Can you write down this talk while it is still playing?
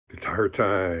Matter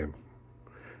time.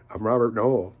 I'm Robert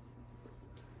Knoll.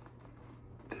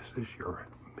 This is your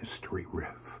mystery riff.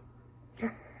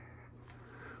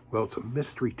 Well, it's a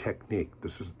mystery technique.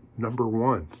 This is number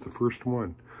one. It's the first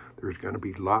one. There's going to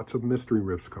be lots of mystery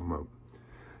riffs come up.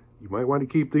 You might want to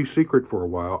keep these secret for a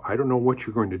while. I don't know what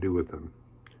you're going to do with them,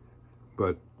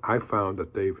 but I found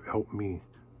that they've helped me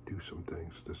do some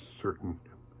things. This certain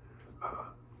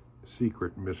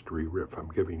secret mystery riff I'm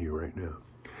giving you right now.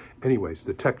 Anyways,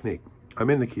 the technique.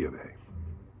 I'm in the key of A.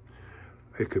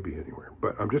 It could be anywhere,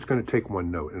 but I'm just going to take one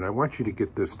note, and I want you to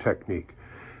get this technique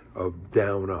of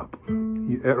down up.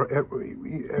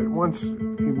 At once,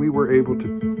 we were able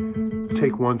to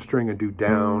take one string and do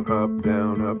down, up,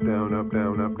 down, up, down, up,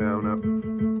 down, up, down, up.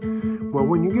 Well,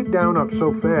 when you get down, up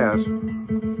so fast,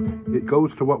 it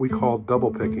goes to what we call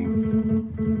double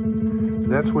picking.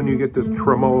 And that's when you get this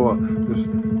tremolo, this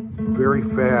very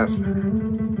fast.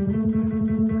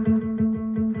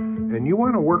 And you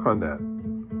want to work on that.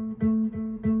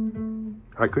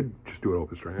 I could just do it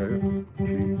open string.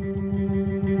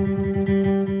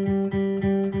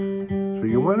 So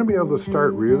you want to be able to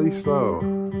start really slow.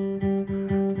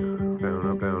 Down,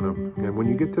 up, down, up. And when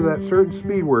you get to that certain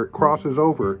speed where it crosses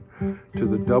over to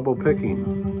the double picking,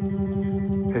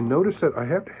 and notice that I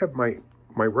have to have my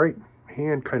right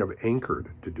hand kind of anchored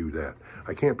to do that.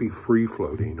 I can't be free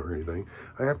floating or anything.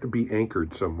 I have to be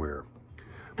anchored somewhere.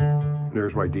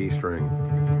 There's my D string.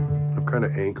 I'm kind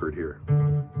of anchored here.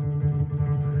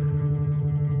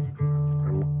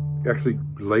 I'm actually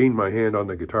laying my hand on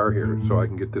the guitar here so I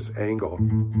can get this angle.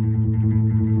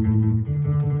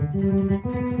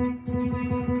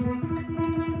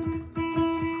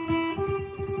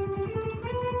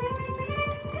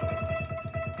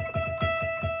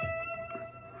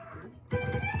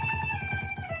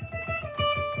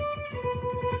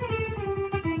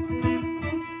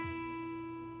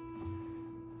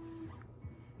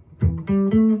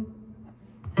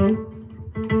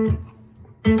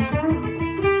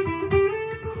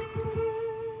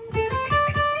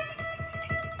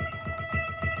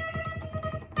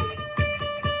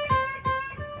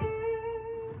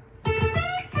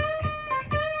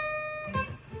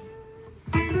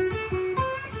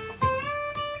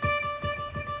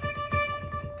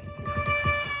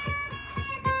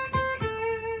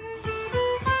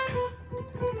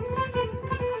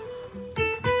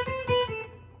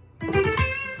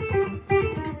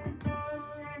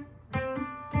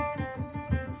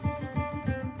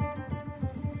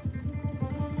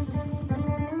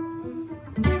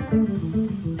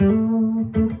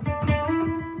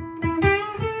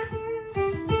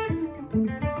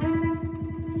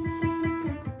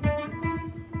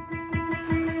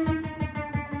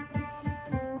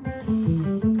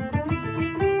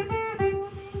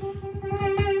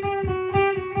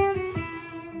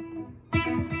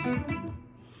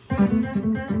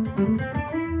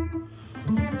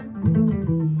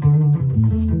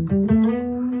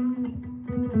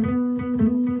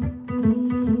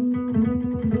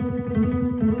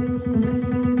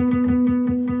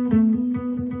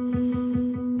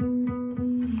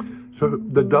 So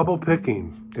the double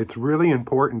picking, it's really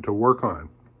important to work on.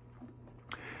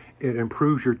 It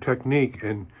improves your technique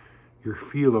and your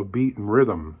feel of beat and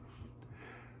rhythm.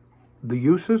 The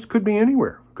uses could be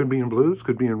anywhere. Could be in blues,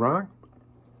 could be in rock.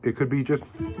 It could be just...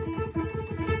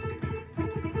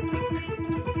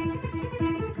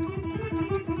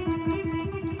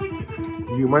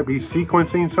 You might be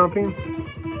sequencing something.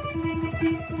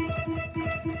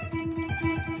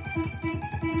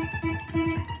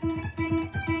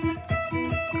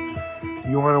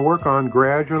 You want to work on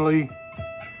gradually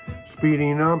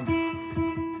speeding up.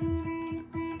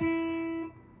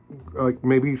 Like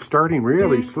maybe starting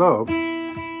really slow.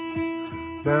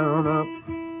 Down, up,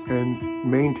 and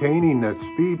maintaining that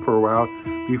speed for a while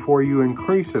before you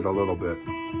increase it a little bit.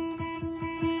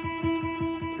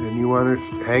 And you want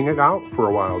to hang it out for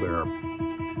a while there.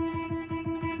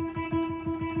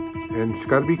 And it's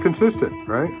got to be consistent,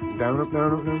 right? Down, up,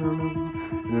 down, up, down, down, down.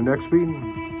 And the next beat.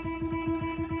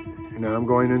 And now I'm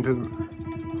going into,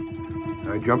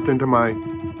 I jumped into my,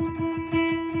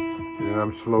 and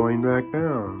I'm slowing back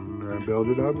down. I build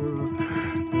it up.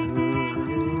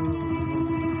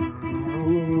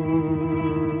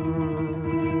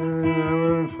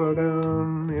 Slow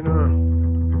down, you know.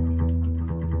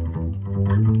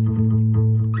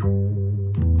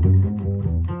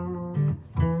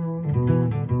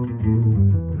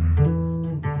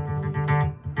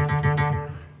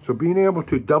 So being able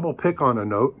to double pick on a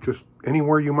note, just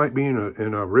anywhere you might be in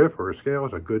a riff or a scale,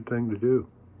 is a good thing to do.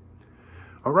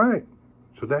 All right,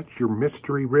 so that's your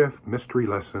mystery riff, mystery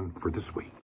lesson for this week.